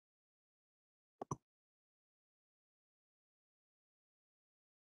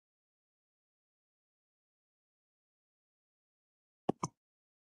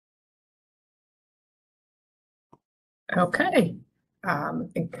Okay. I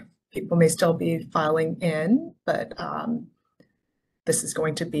think people may still be filing in, but this is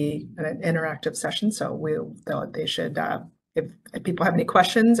going to be an interactive session, so they should, if people have any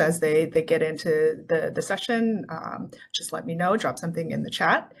questions as they get into the session, just let me know, drop something in the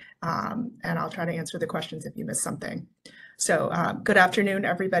chat, and I'll try to answer the questions if you miss something. So good afternoon,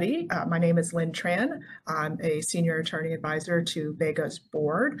 everybody. My name is Lynn Tran. I'm a senior attorney advisor to BEGA's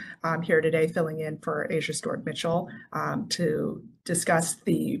board. I'm here today filling in for Asia Stewart-Mitchell to discuss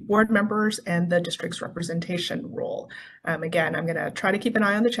the board members and the district's representation role. Again, I'm going to try to keep an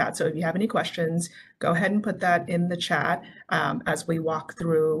eye on the chat, so if you have any questions, go ahead and put that in the chat as we walk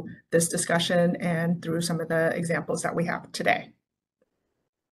through this discussion and through some of the examples that we have today.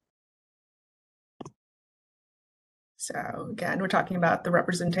 So again, we're talking about the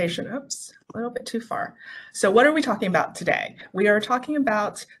representation, oops, a little bit too far. So what are we talking about today? We are talking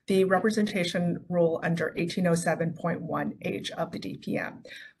about the representation rule under 1807.1H of the DPM,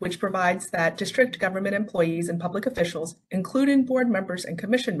 which provides that district government employees and public officials, including board members and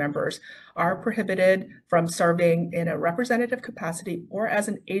commission members, are prohibited from serving in a representative capacity or as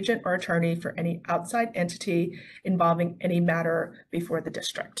an agent or attorney for any outside entity involving any matter before the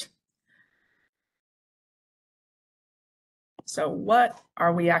district. So what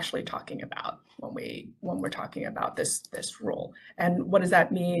are we actually talking about when we're talking about this rule? And what does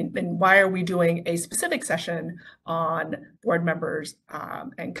that mean? And why are we doing a specific session on board members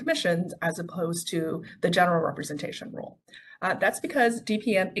and commissions as opposed to the general representation rule? That's because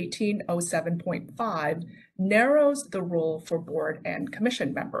DPM 1807.5 narrows the rule for board and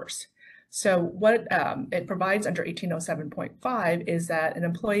commission members. So what it provides under 1807.5 is that an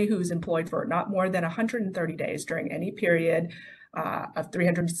employee who's employed for not more than 130 days during any period of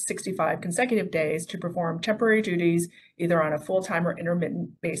 365 consecutive days to perform temporary duties, either on a full-time or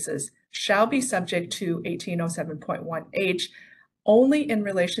intermittent basis, shall be subject to 1807.1H only in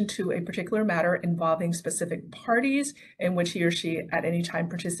relation to a particular matter involving specific parties in which he or she at any time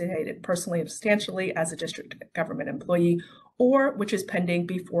participated personally and substantially as a district government employee, or which is pending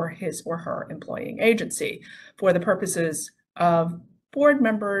before his or her employing agency. For the purposes of board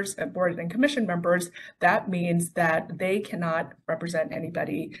members and board and commission members, that means that they cannot represent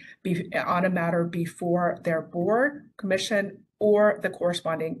anybody on a matter before their board, commission, or the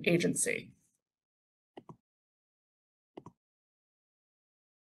corresponding agency.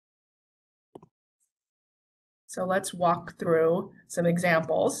 So let's walk through some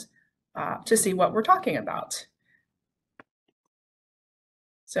examples to see what we're talking about.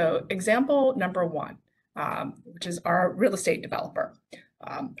 So example number one, which is our real estate developer.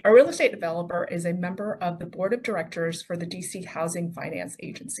 Our real estate developer is a member of the board of directors for the DC Housing Finance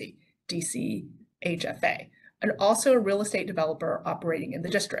Agency, DCHFA, and also a real estate developer operating in the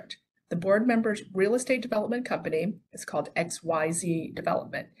district. The board member's real estate development company is called XYZ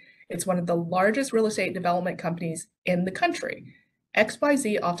Development. It's one of the largest real estate development companies in the country.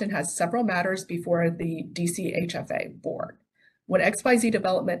 XYZ often has several matters before the DCHFA board. When XYZ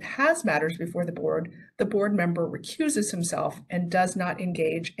Development has matters before the board member recuses himself and does not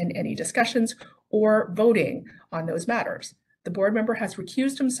engage in any discussions or voting on those matters. The board member has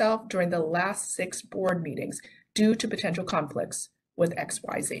recused himself during the last 6 board meetings due to potential conflicts with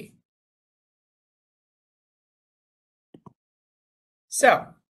XYZ. So,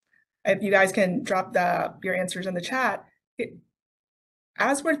 if you guys can drop your answers in the chat,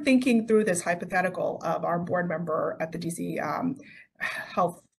 as we're thinking through this hypothetical of our board member at the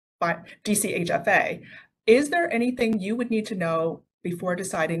DCHFA, is there anything you would need to know before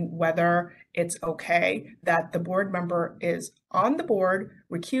deciding whether it's okay that the board member is on the board,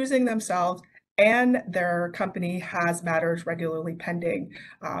 recusing themselves, and their company has matters regularly pending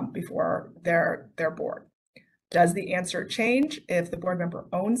before their board? Does the answer change if the board member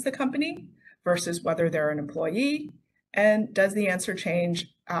owns the company versus whether they're an employee? And does the answer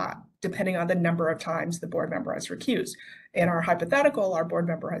change depending on the number of times the board member has recused? In our hypothetical, our board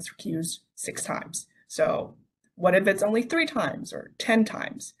member has recused 6 times. So what if it's only 3 times or 10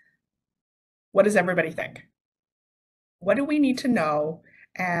 times? What does everybody think? What do we need to know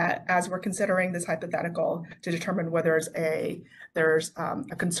as we're considering this hypothetical to determine whether there's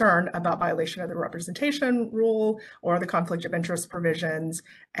a concern about violation of the representation rule or the conflict of interest provisions,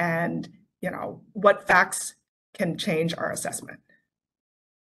 and what facts can change our assessment?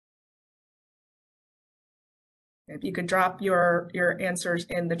 If you could drop your answers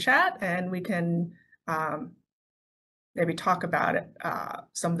in the chat, and we can maybe talk about it,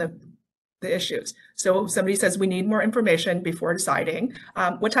 some of the issues. So somebody says we need more information before deciding.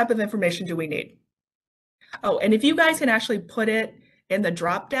 What type of information do we need? Oh, and if you guys can actually put it in the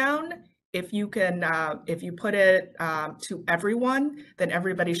drop down if you can, if you put it to everyone, then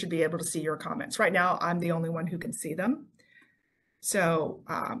everybody should be able to see your comments. Right now, I'm the only one who can see them. So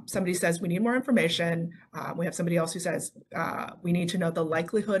somebody says we need more information. We have somebody else who says we need to know the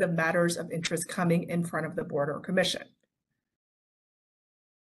likelihood of matters of interest coming in front of the board or commission.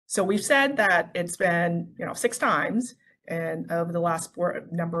 So we've said that it's been 6 times and over the last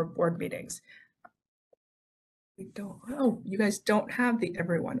number of board meetings. We don't, oh, you guys don't have the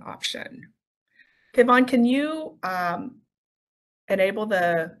everyone option. Kevon, can you enable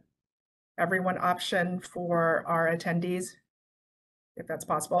the everyone option for our attendees, if that's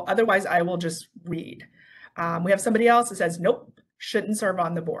possible? Otherwise, I will just read. We have somebody else that says, nope, shouldn't serve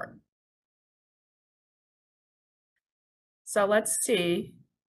on the board. So let's see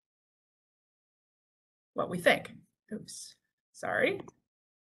what we think. Oops, sorry.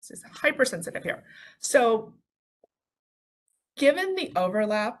 This is hypersensitive here. So given the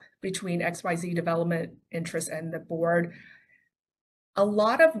overlap between XYZ development interests and the board, a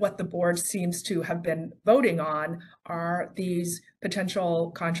lot of what the board seems to have been voting on are these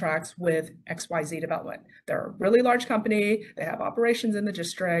potential contracts with XYZ development. They're a really large company. They have operations in the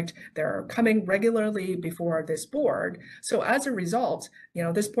district. They're coming regularly before this board. So as a result,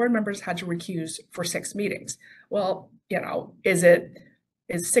 this board members had to recuse for 6 meetings. Well, is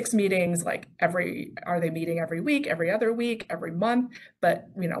 6 meetings like are they meeting every week, every other week, every month? But,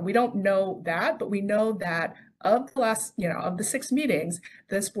 we don't know that, but we know that of the last, of the 6 meetings,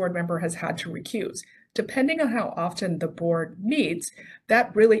 this board member has had to recuse. Depending on how often the board meets,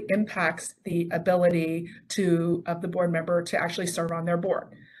 that really impacts the ability of the board member to actually serve on their board.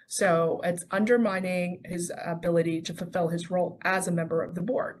 So it's undermining his ability to fulfill his role as a member of the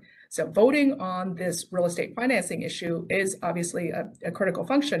board. So voting on this real estate financing issue is obviously a critical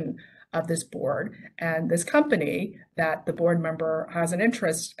function of this board, and this company that the board member has an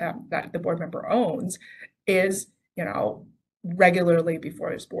interest that the board member owns is, regularly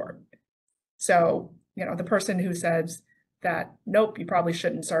before his board. So, the person who says that, nope, you probably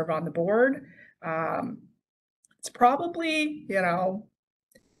shouldn't serve on the board, it's probably,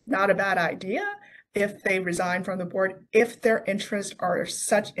 not a bad idea if they resign from the board, if their interests are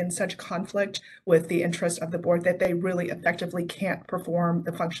in such conflict with the interest of the board that they really effectively can't perform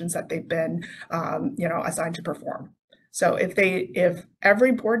the functions that they've been, assigned to perform. So if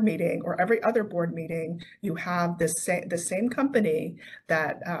every board meeting or every other board meeting, you have the same company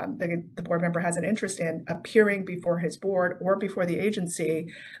that the board member has an interest in appearing before his board or before the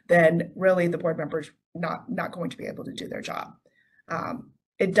agency, then really the board member's not going to be able to do their job.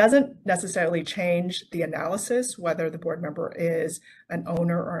 It doesn't necessarily change the analysis, whether the board member is an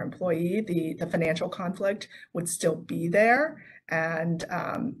owner or employee. The financial conflict would still be there, and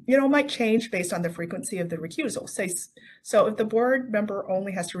might change based on the frequency of the recusal. So if the board member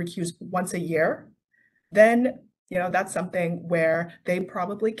only has to recuse once a year, then that's something where they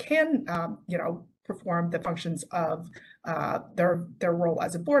probably can perform the functions of their role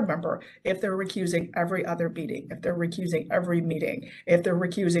as a board member. If they're recusing every other meeting, if they're recusing every meeting, if they're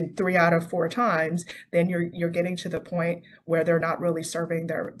recusing 3 out of 4 times, then you're getting to the point where they're not really serving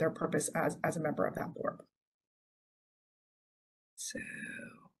their purpose as a member of that board. So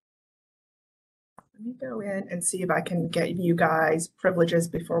let me go in and see if I can get you guys privileges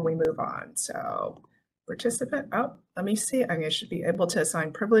before we move on. So participant, let me see. I should be able to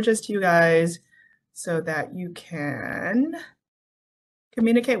assign privileges to you guys so that you can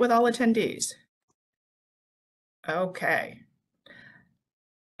communicate with all attendees. Okay.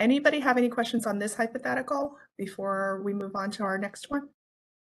 Anybody have any questions on this hypothetical before we move on to our next one?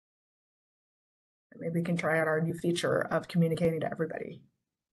 Maybe we can try out our new feature of communicating to everybody.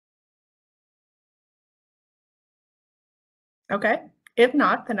 Okay, if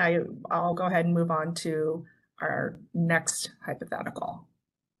not, then I'll go ahead and move on to our next hypothetical.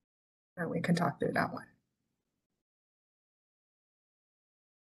 And we can talk through that one.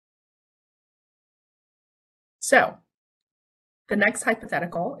 So the next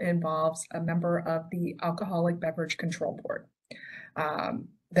hypothetical involves a member of the Alcoholic Beverage Control Board.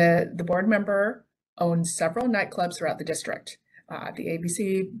 The board member owns several nightclubs throughout the district. The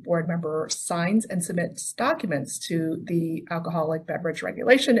ABC board member signs and submits documents to the Alcoholic Beverage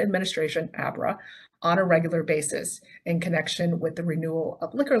Regulation Administration, ABRA, on a regular basis in connection with the renewal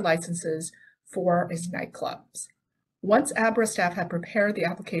of liquor licenses for its nightclubs. Once ABRA staff have prepared the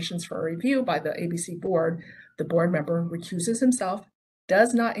applications for review by the ABC board, the board member recuses himself,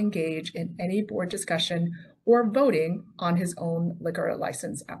 does not engage in any board discussion or voting on his own liquor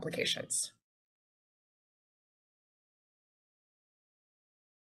license applications.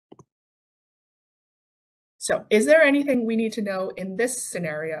 So is there anything we need to know in this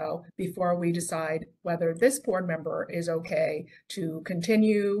scenario before we decide whether this board member is okay to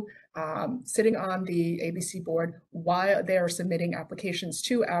continue sitting on the ABC board while they are submitting applications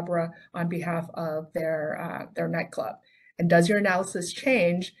to ABRA on behalf of their nightclub? And does your analysis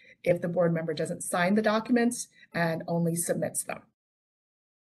change if the board member doesn't sign the documents and only submits them?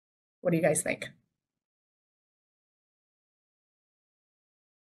 What do you guys think?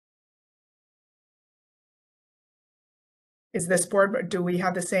 Is this board, do we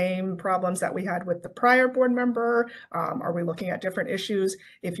have the same problems that we had with the prior board member? Are we looking at different issues?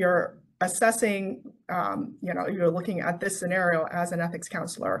 If you're assessing, you're looking at this scenario as an ethics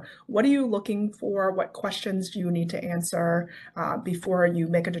counselor, what are you looking for? What questions do you need to answer before you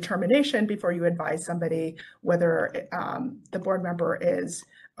make a determination, before you advise somebody whether the board member is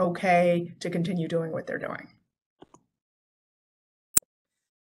okay to continue doing what they're doing?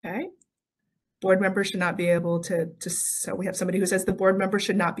 Okay. Board members should not be able to, so we have somebody who says the board member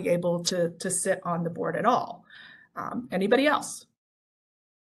should not be able to sit on the board at all. Anybody else?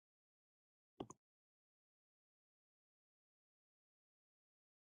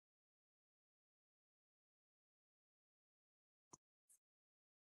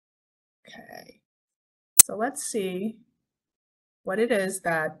 Okay, so let's see what it is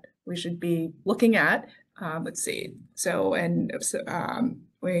that we should be looking at. Let's see. So,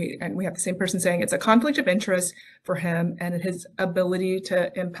 we have the same person saying it's a conflict of interest for him and his ability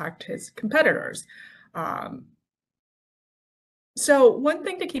to impact his competitors. So one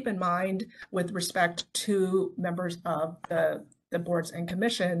thing to keep in mind with respect to members of the boards and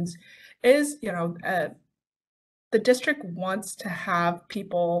commissions is, the district wants to have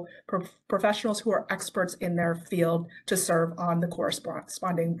people, professionals who are experts in their field to serve on the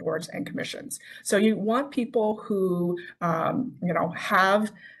corresponding boards and commissions. So you want people who,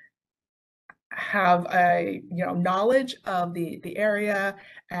 have a knowledge of the area,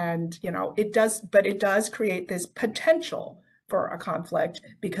 and it does create this potential for a conflict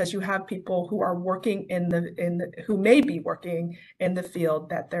because you have people who are working who may be working in the field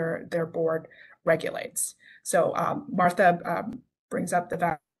that their board regulates. So Martha brings up the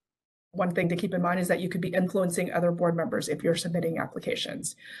fact one thing to keep in mind is that you could be influencing other board members if you're submitting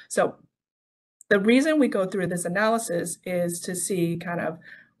applications. So the reason we go through this analysis is to see kind of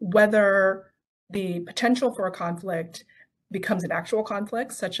whether the potential for a conflict becomes an actual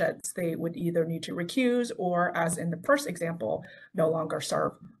conflict, such as they would either need to recuse or, as in the first example, no longer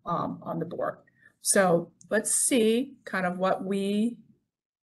serve on the board. So let's see kind of what we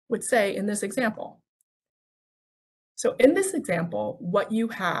would say in this example. So in this example, what you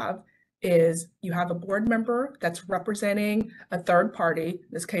have is you have a board member that's representing a third party,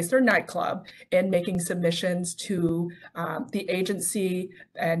 in this case their nightclub, and making submissions to the agency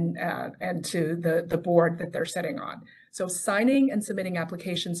and to the board that they're sitting on. So signing and submitting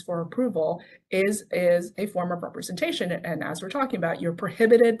applications for approval is a form of representation. And as we're talking about, you're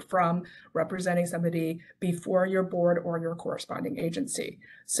prohibited from representing somebody before your board or your corresponding agency.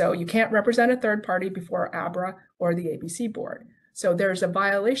 So you can't represent a third party before ABRA or the ABC board. So there's a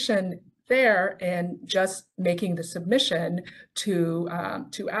violation there in just making the submission to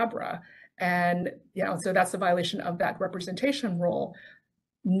ABRA. And so that's the violation of that representation rule.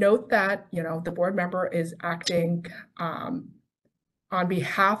 Note that the board member is acting on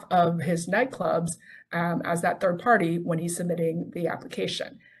behalf of his nightclubs as that third party when he's submitting the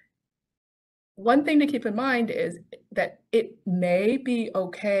application. One thing to keep in mind is that it may be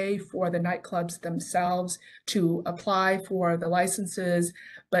okay for the nightclubs themselves to apply for the licenses,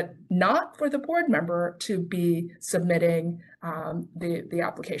 but not for the board member to be submitting the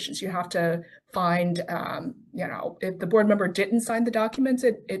applications. You have to find, if the board member didn't sign the documents,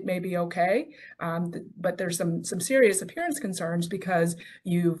 it may be okay, but there's some serious appearance concerns because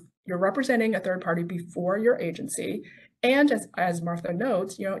you're representing a third party before your agency. And as Martha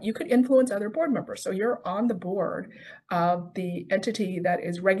notes, you could influence other board members. So you're on the board of the entity that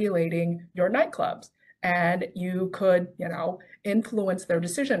is regulating your nightclubs. And you could, influence their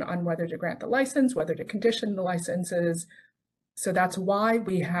decision on whether to grant the license, whether to condition the licenses. So that's why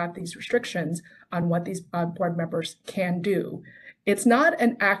we have these restrictions on what these board members can do. It's not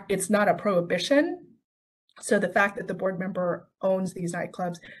a prohibition. So the fact that the board member owns these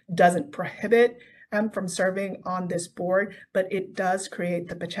nightclubs doesn't prohibit from serving on this board, but it does create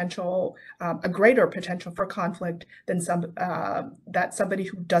the potential, a greater potential for conflict than that somebody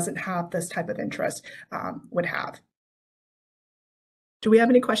who doesn't have this type of interest would have. Do we have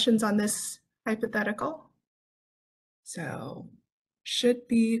any questions on this hypothetical? So, should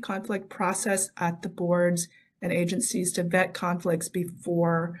be conflict process at the boards and agencies to vet conflicts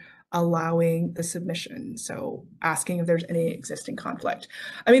before allowing the submission. So asking if there's any existing conflict.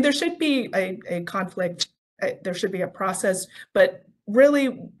 I mean, there should be a conflict, there should be a process, but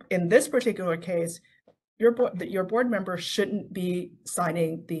really in this particular case, your board member shouldn't be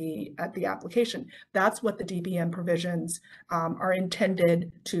signing the application. That's what the DBM provisions are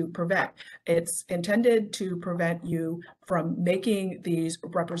intended to prevent. It's intended to prevent you from making these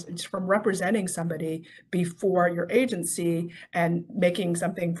from representing somebody before your agency and making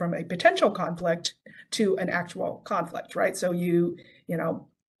something from a potential conflict to an actual conflict, right? So you know,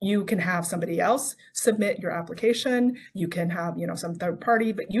 you can have somebody else submit your application. You can have, some third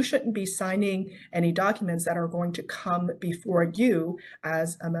party, but you shouldn't be signing any documents that are going to come before you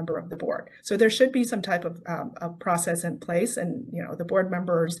as a member of the board. So there should be some type of process in place, and the board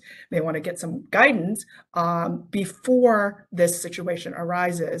members may want to get some guidance before this situation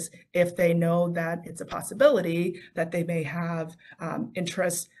arises if they know that it's a possibility that they may have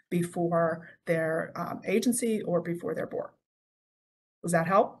interests before their agency or before their board. Does that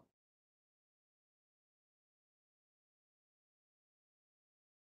help?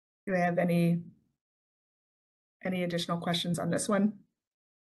 Do I have any additional questions on this one?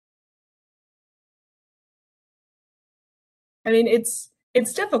 I mean, it's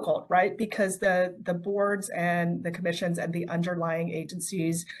difficult, right? Because the boards and the commissions and the underlying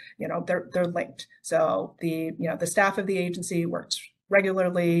agencies, they're linked. So the staff of the agency works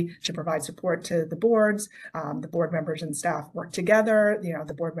regularly to provide support to the boards. The board members and staff work together.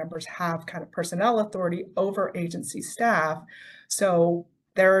 The board members have kind of personnel authority over agency staff. So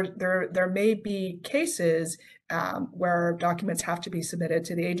there may be cases where documents have to be submitted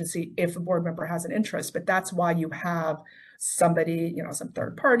to the agency if a board member has an interest, but that's why you have somebody, some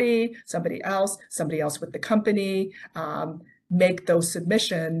third party, somebody else with the company, make those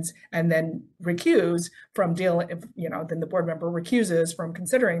submissions and then recuse from dealing, then the board member recuses from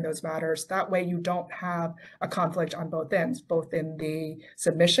considering those matters. That way you don't have a conflict on both ends, both in the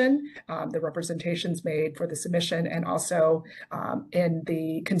submission, the representations made for the submission, and also in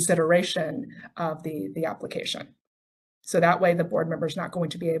the consideration of the application. So that way the board member is not going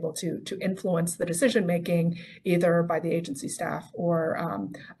to be able to influence the decision making either by the agency staff or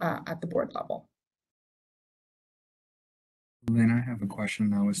at the board level. Lynn, I have a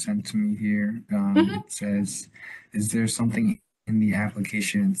question that was sent to me here. It says, is there something in the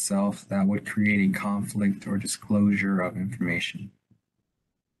application itself that would create a conflict or disclosure of information?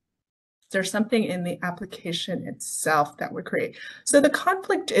 There's something in the application itself that would create. So the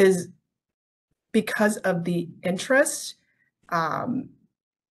conflict is because of the interest and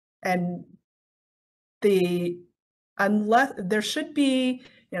unless there should be,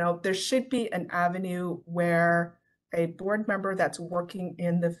 there should be an avenue where a board member that's working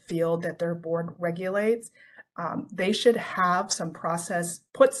in the field that their board regulates, they should have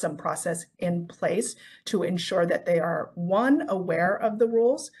put some process in place to ensure that they are, one, aware of the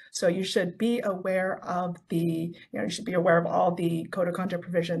rules. So you should be aware of you should be aware of all the code of conduct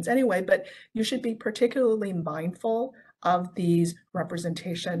provisions anyway, but you should be particularly mindful of these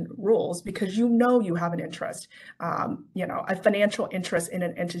representation rules because you have an interest, a financial interest in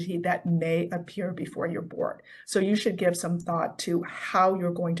an entity that may appear before your board. So you should give some thought to how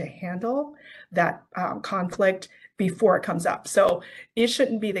you're going to handle that conflict before it comes up. So it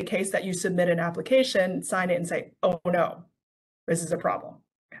shouldn't be the case that you submit an application, sign it, and say, oh no, this is a problem.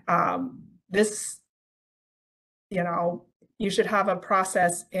 You should have a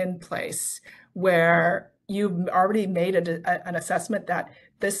process in place where you've already made an assessment that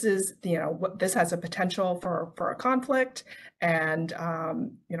this is, this has a potential for a conflict. And,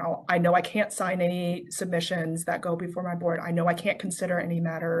 I know I can't sign any submissions that go before my board. I know I can't consider any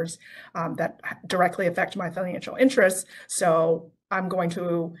matters that directly affect my financial interests. So I'm going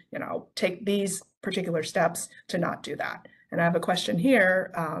to, take these particular steps to not do that. And I have a question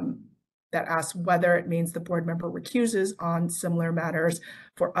here that asks whether it means the board member recuses on similar matters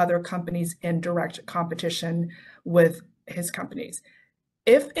for other companies in direct competition with his companies.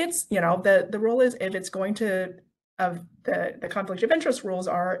 If it's, the rule is if it's going to, the conflict of interest rules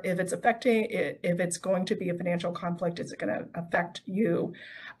are if it's going to be a financial conflict, is it going to affect you?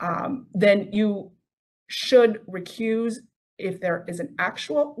 Then you should recuse if there is an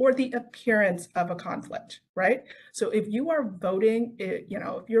actual or the appearance of a conflict, right? So if you are voting, if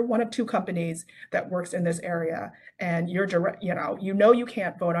you're one of two companies that works in this area and you're direct, you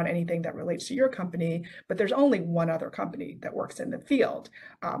can't vote on anything that relates to your company, but there's only one other company that works in the field.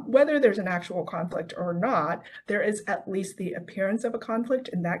 Whether there's an actual conflict or not, there is at least the appearance of a conflict.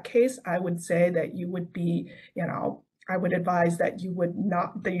 In that case, I would say that you would be, I would advise that you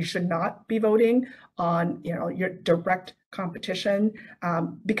should not be voting on, your direct competition,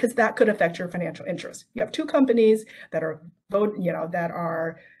 because that could affect your financial interest. You have two companies that are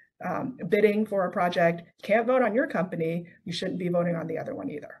bidding for a project. You can't vote on your company. You shouldn't be voting on the other one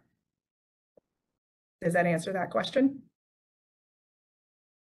either. Does that answer that question?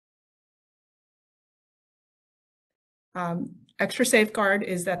 Extra safeguard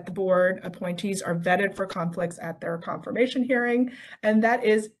is that the board appointees are vetted for conflicts at their confirmation hearing, and that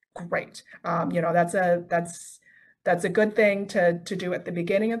is great. That's a good thing to do at the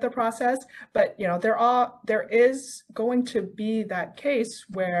beginning of the process. But there is going to be that case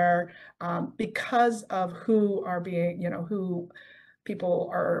where because of who people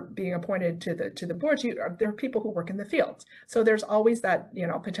are being appointed to the boards, there are people who work in the field. So there's always that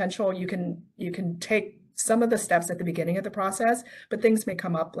potential. You can take some of the steps at the beginning of the process, but things may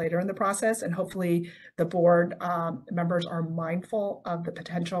come up later in the process, and hopefully the board members are mindful of the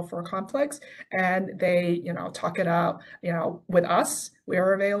potential for conflicts, and they talk it out with us. We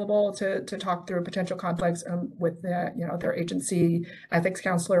are available to talk through potential conflicts with their agency ethics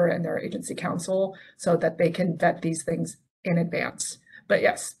counselor and their agency counsel, so that they can vet these things in advance. But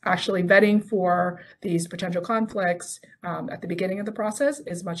yes, actually vetting for these potential conflicts at the beginning of the process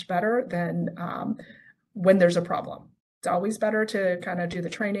is much better than when there's a problem. It's always better to kind of do the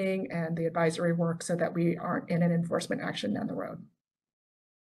training and the advisory work so that we aren't in an enforcement action down the road.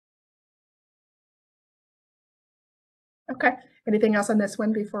 Okay, anything else on this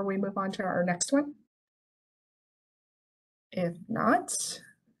one before we move on to our next one? If not,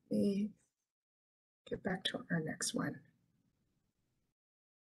 we get back to our next one.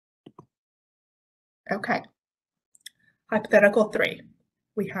 Okay, hypothetical 3,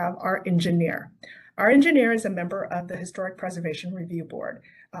 we have our engineer. Our engineer is a member of the Historic Preservation Review Board,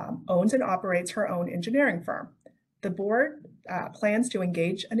 owns and operates her own engineering firm. The board plans to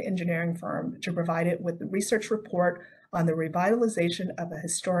engage an engineering firm to provide it with the research report on the revitalization of a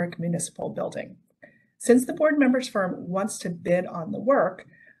historic municipal building. Since the board member's firm wants to bid on the work,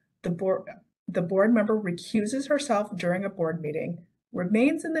 the board member recuses herself during a board meeting,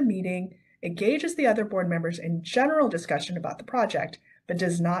 remains in the meeting, engages the other board members in general discussion about the project, but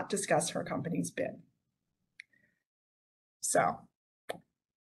does not discuss her company's bid. So,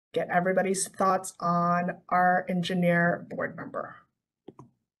 get everybody's thoughts on our engineer board member.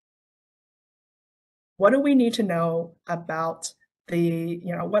 What do we need to know about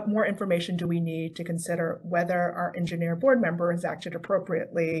what more information do we need to consider whether our engineer board member has acted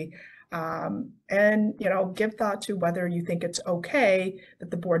appropriately, and give thought to whether you think it's okay that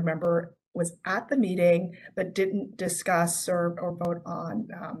the board member was at the meeting but didn't discuss or vote on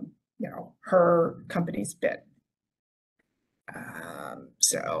her company's bid.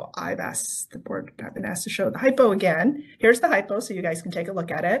 So I've been asked to show the hypo again. Here's the hypo so you guys can take a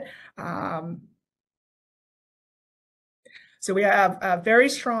look at it. So we have a very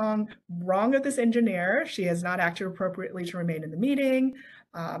strong wrong of this engineer. She has not acted appropriately to remain in the meeting.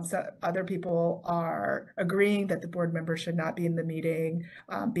 So other people are agreeing that the board member should not be in the meeting.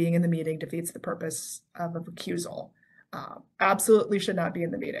 Being in the meeting defeats the purpose of a recusal. Absolutely should not be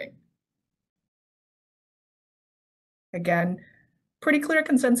in the meeting. Again, pretty clear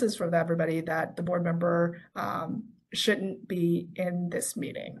consensus from everybody that the board member shouldn't be in this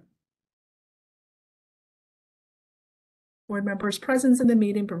meeting. Board member's presence in the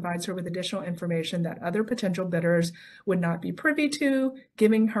meeting provides her with additional information that other potential bidders would not be privy to,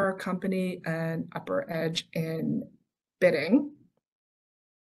 giving her company an upper edge in bidding.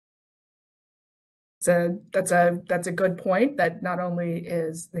 So that's a good point, that not only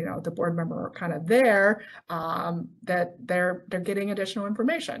is the board member kind of there, that they're getting additional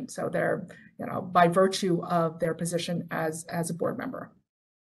information. So they're by virtue of their position as a board member.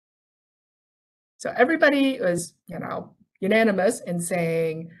 So everybody is unanimous in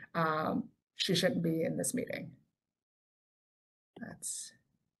saying she shouldn't be in this meeting.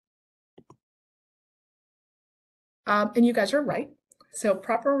 And you guys are right. So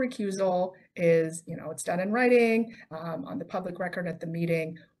proper recusal is, it's done in writing, on the public record at the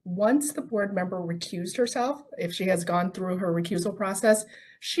meeting. Once the board member recused herself, if she has gone through her recusal process,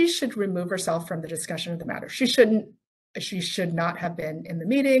 she should remove herself from the discussion of the matter. She should not have been in the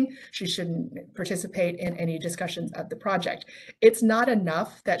meeting. She shouldn't participate in any discussions of the project. It's not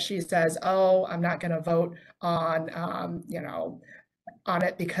enough that she says, oh, I'm not going to vote on, on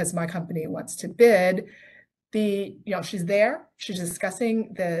it because my company wants to bid. She's there, she's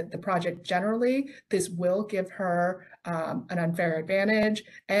discussing the project generally. This will give her an unfair advantage,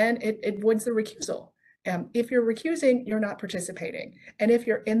 and it avoids the recusal. If you're recusing, you're not participating. And if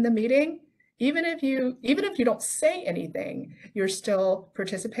you're in the meeting, even if you don't say anything, you're still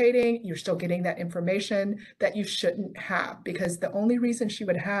participating, you're still getting that information that you shouldn't have, because the only reason she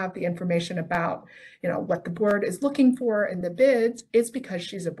would have the information about, what the board is looking for in the bids is because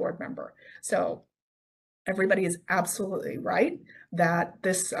she's a board member. So everybody is absolutely right that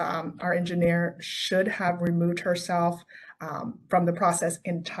this our engineer should have removed herself from the process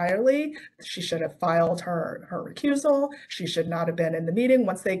entirely. She should have filed her recusal. She should not have been in the meeting.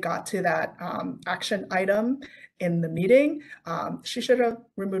 Once they got to that action item in the meeting, she should have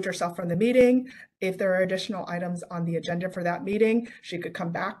removed herself from the meeting. If there are additional items on the agenda for that meeting, she could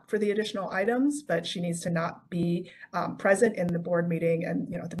come back for the additional items, but she needs to not be present in the board meeting. And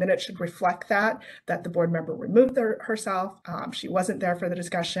the minutes should reflect that the board member removed herself. She wasn't there for the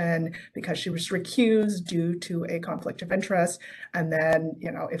discussion because she was recused due to a conflict of interest. And then,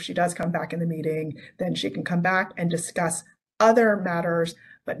 if she does come back in the meeting, then she can come back and discuss other matters,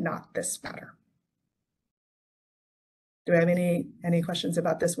 but not this matter. Do we have any questions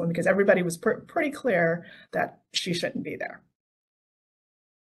about this one? Because everybody was pretty clear that she shouldn't be there.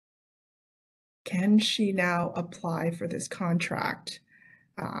 Can she now apply for this contract?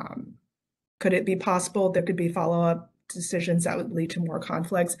 Could it be possible there could be follow-up decisions that would lead to more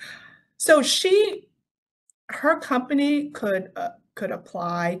conflicts? So her company could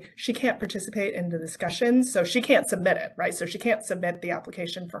apply. She can't participate in the discussions, so she can't submit it, right? So she can't submit the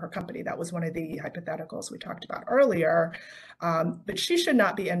application for her company. That was one of the hypotheticals we talked about earlier. But she should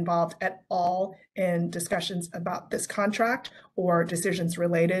not be involved at all in discussions about this contract or decisions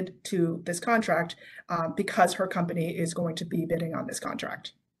related to this contract because her company is going to be bidding on this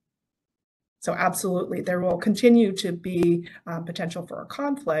contract. So absolutely, there will continue to be potential for a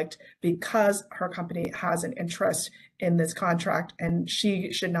conflict because her company has an interest in this contract, and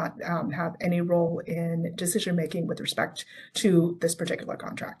she should not have any role in decision-making with respect to this particular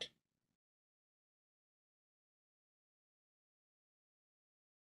contract.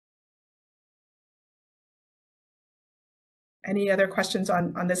 Any other questions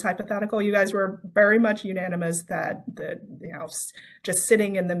on this hypothetical? You guys were very much unanimous that just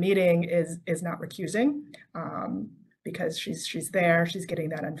sitting in the meeting is not recusing because she's there, she's getting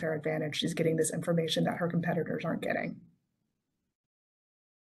that unfair advantage, she's getting this information that her competitors aren't getting.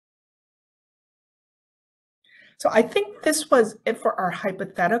 So I think this was it for our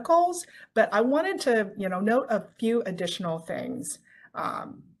hypotheticals, but I wanted to note a few additional things.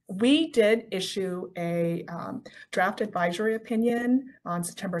 We did issue a draft advisory opinion on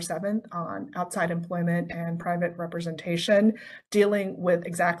September 7th on outside employment and private representation, dealing with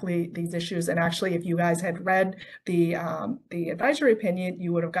exactly these issues. And actually, if you guys had read the advisory opinion,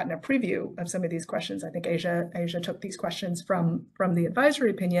 you would have gotten a preview of some of these questions. I think Asia took these questions from the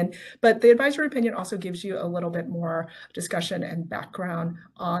advisory opinion, but the advisory opinion also gives you a little bit more discussion and background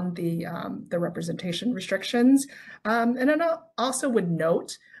on the representation restrictions. And I also would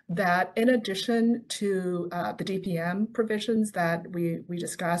note that in addition to the DPM provisions that we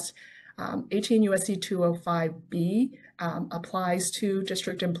discussed, 18 U.S.C. 205B applies to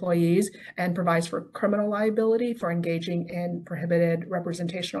district employees and provides for criminal liability for engaging in prohibited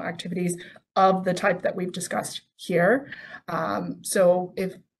representational activities of the type that we've discussed here. So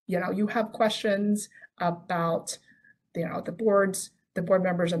if you have questions about the board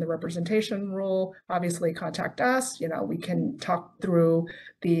members and the representation rule, obviously contact us. We can talk through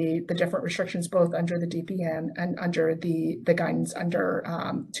the different restrictions both under the DPM and under the guidance under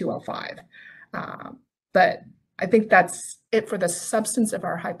 205. But I think that's it for the substance of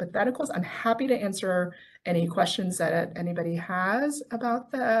our hypotheticals. I'm happy to answer any questions that anybody has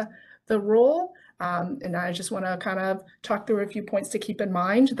about the rule. And I just want to kind of talk through a few points to keep in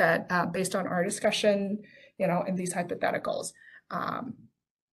mind that based on our discussion, in these hypotheticals.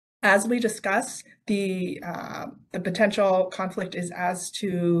 As we discussed, the potential conflict is as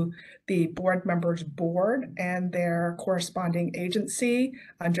to the board members' board and their corresponding agency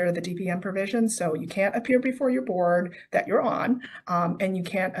under the DPM provision. So you can't appear before your board that you're on, and you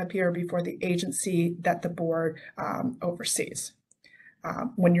can't appear before the agency that the board oversees.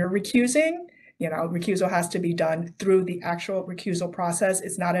 When you're recusing, recusal has to be done through the actual recusal process.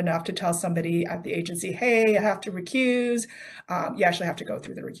 It's not enough to tell somebody at the agency, hey, I have to recuse. You actually have to go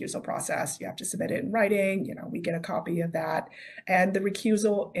through the recusal process. You have to submit it in writing. We get a copy of that. And the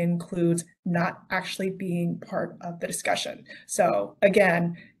recusal includes not actually being part of the discussion. So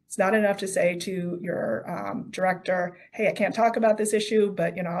again, it's not enough to say to your director, hey, I can't talk about this issue,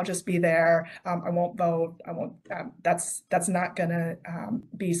 but I'll just be there. I won't vote. I won't. That's not going to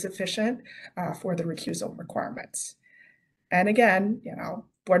be sufficient for the recusal requirements. And again,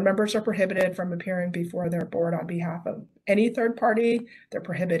 Board members are prohibited from appearing before their board on behalf of any third party. They're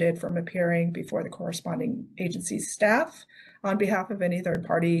prohibited from appearing before the corresponding agency's staff on behalf of any third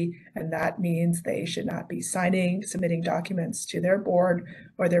party, and that means they should not be submitting documents to their board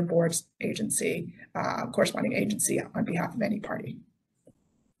or their board's agency, corresponding agency on behalf of any party.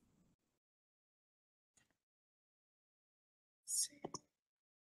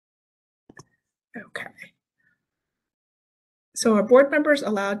 Okay. So are board members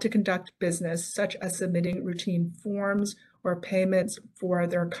allowed to conduct business such as submitting routine forms or payments for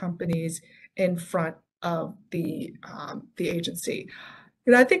their companies in front of the agency?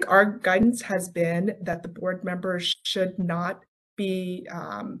 And I think our guidance has been that the board members should not be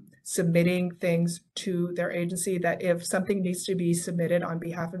submitting things to their agency, that if something needs to be submitted on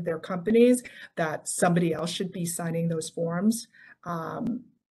behalf of their companies, that somebody else should be signing those forms.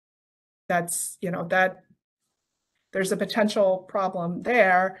 That's, that there's a potential problem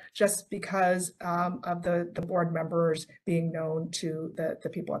there just because of the board members being known to the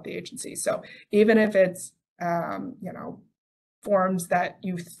people at the agency. So even if it's, forms that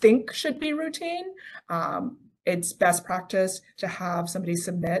you think should be routine, it's best practice to have somebody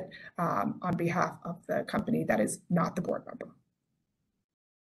submit on behalf of the company that is not the board member.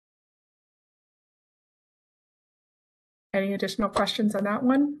 Any additional questions on that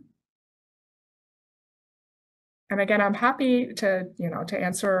one? And again, I'm happy to, to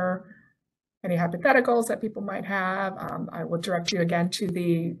answer any hypotheticals that people might have. I will direct you again to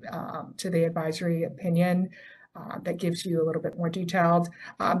the advisory opinion that gives you a little bit more detailed.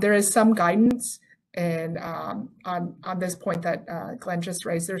 There is some guidance, and on this point that Glenn just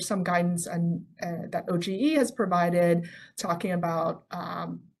raised, there's some guidance that OGE has provided talking about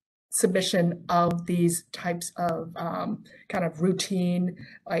submission of these types of kind of routine,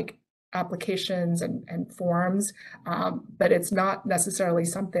 like applications and forms, but it's not necessarily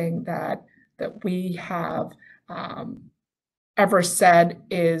something that we have ever said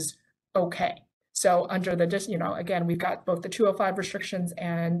is okay. So under the, again, we've got both the 205 restrictions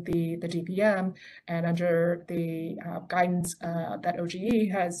and the DPM, and under the guidance that OGE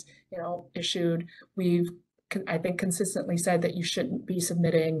has, issued, we've, I think, consistently said that you shouldn't be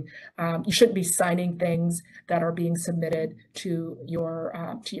submitting, you shouldn't be signing things that are being submitted to your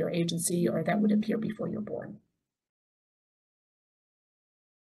agency or that would appear before your board.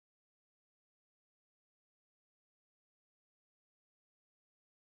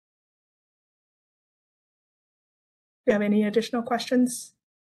 Do you have any additional questions?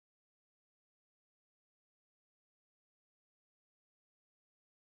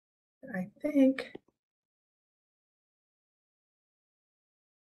 I think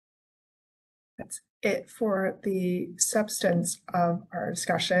that's it for the substance of our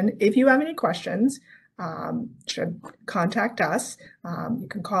discussion. If you have any questions, should contact us. You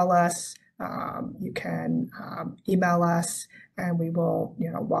can call us, you can email us, and we will,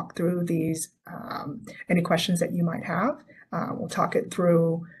 walk through these, any questions that you might have. We'll talk it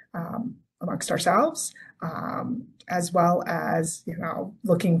through amongst ourselves, as well as,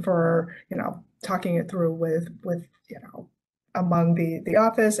 looking for, talking it through with among the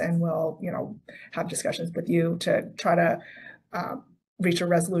office, and we'll, have discussions with you to try to reach a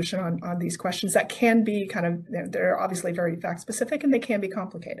resolution on these questions that can be kind of, they're obviously very fact specific and they can be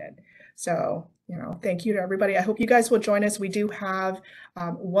complicated. So, thank you to everybody. I hope you guys will join us. We do have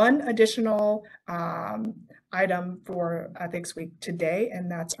one additional item for Ethics Week today,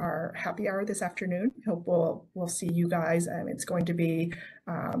 and that's our happy hour this afternoon. Hope we'll see you guys, and it's going to be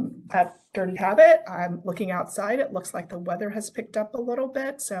at Dirty Habit. I'm looking outside. It looks like the weather has picked up a little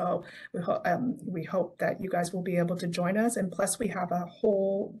bit, so we hope that you guys will be able to join us. And plus, we have a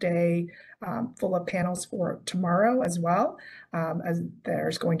whole day full of panels for tomorrow as well. As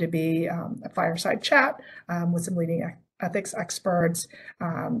there's going to be a fireside chat with some leading ethics experts,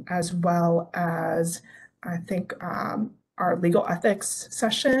 as well as, I think, our legal ethics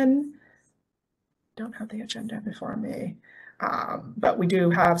session. Don't have the agenda before me, but we do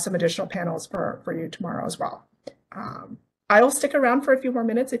have some additional panels for you tomorrow as well. I will stick around for a few more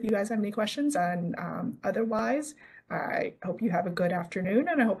minutes if you guys have any questions, and otherwise, I hope you have a good afternoon,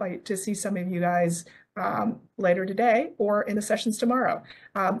 and I hope to see some of you guys later today or in the sessions tomorrow.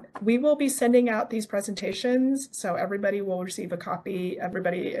 We will be sending out these presentations, so everybody will receive a copy.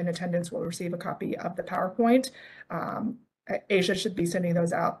 Everybody in attendance will receive a copy of the PowerPoint. Asia should be sending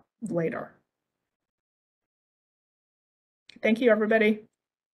those out later. Thank you, everybody.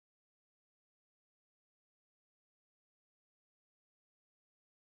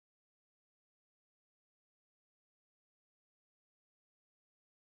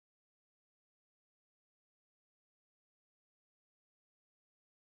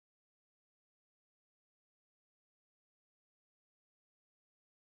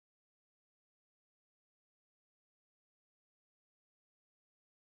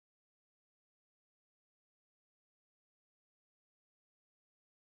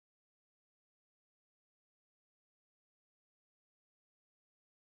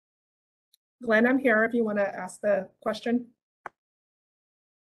 Glenn, I'm here if you want to ask the question.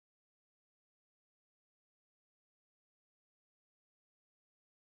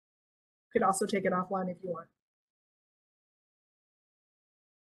 You could also take it offline if you want.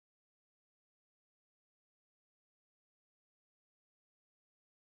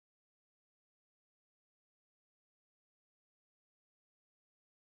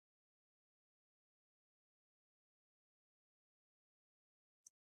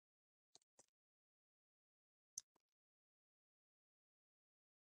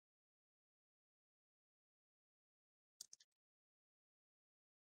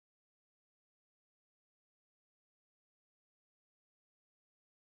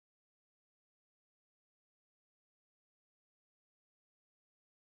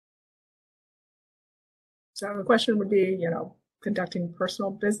 So the question would be, conducting personal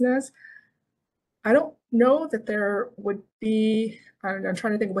business. I don't know that there would be, I'm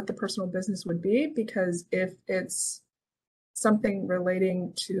trying to think of what the personal business would be, because if it's something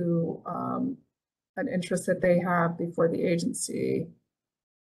relating to an interest that they have before the agency,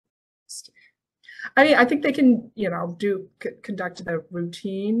 I mean, I think they can, conduct the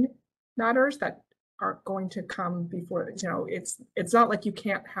routine matters that aren't going to come before, it's not like you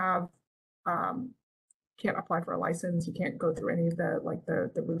can't have, can't apply for a license, you can't go through any of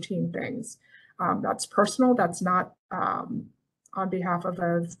the routine things. That's personal, that's not on behalf of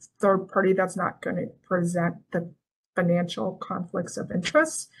a third party, that's not going to present the financial conflicts of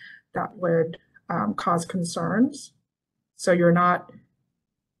interest that would cause concerns. So you're not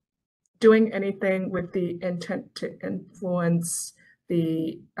doing anything with the intent to influence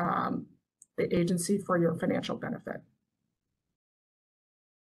the agency for your financial benefit.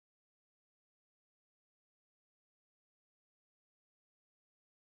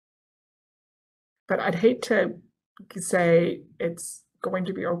 But I'd hate to say it's going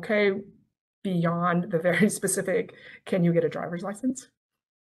to be okay beyond the very specific, can you get a driver's license?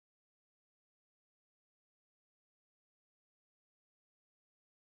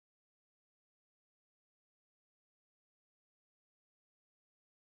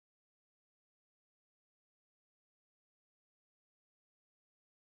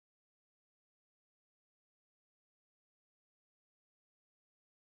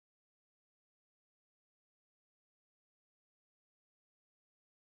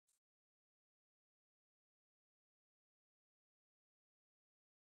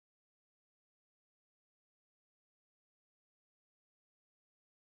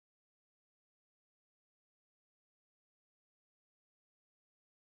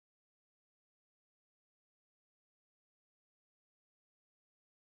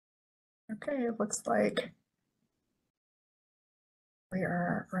 Okay, it looks like we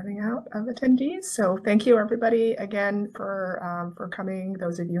are running out of attendees. So thank you everybody again for coming.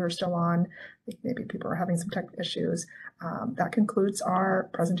 Those of you who are still on, maybe people are having some tech issues. That concludes our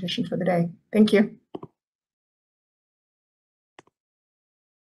presentation for the day. Thank you.